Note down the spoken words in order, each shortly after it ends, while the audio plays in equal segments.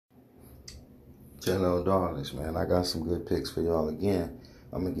Hello, darlings, man. I got some good picks for y'all again.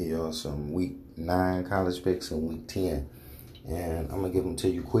 I'm going to give y'all some week 9 college picks and week 10. And I'm going to give them to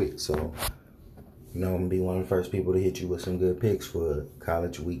you quick. So, I'm going to be one of the first people to hit you with some good picks for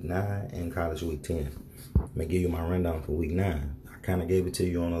college week 9 and college week 10. I'm going to give you my rundown for week 9. I kind of gave it to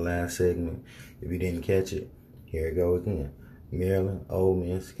you on the last segment. If you didn't catch it, here it go again. Maryland, Ole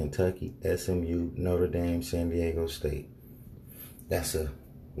Miss, Kentucky, SMU, Notre Dame, San Diego State. That's a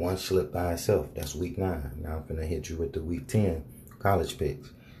one slip by itself. That's week 9. Now I'm going to hit you with the week 10 college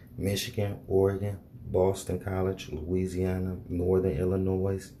picks. Michigan, Oregon, Boston College, Louisiana, Northern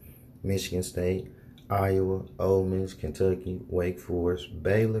Illinois, Michigan State, Iowa, Ole Miss, Kentucky, Wake Forest,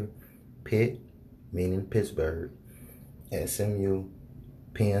 Baylor, Pitt, meaning Pittsburgh, SMU,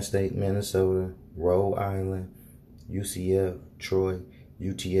 Penn State, Minnesota, Rhode Island, UCF, Troy,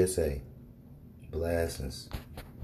 UTSA. Blessings.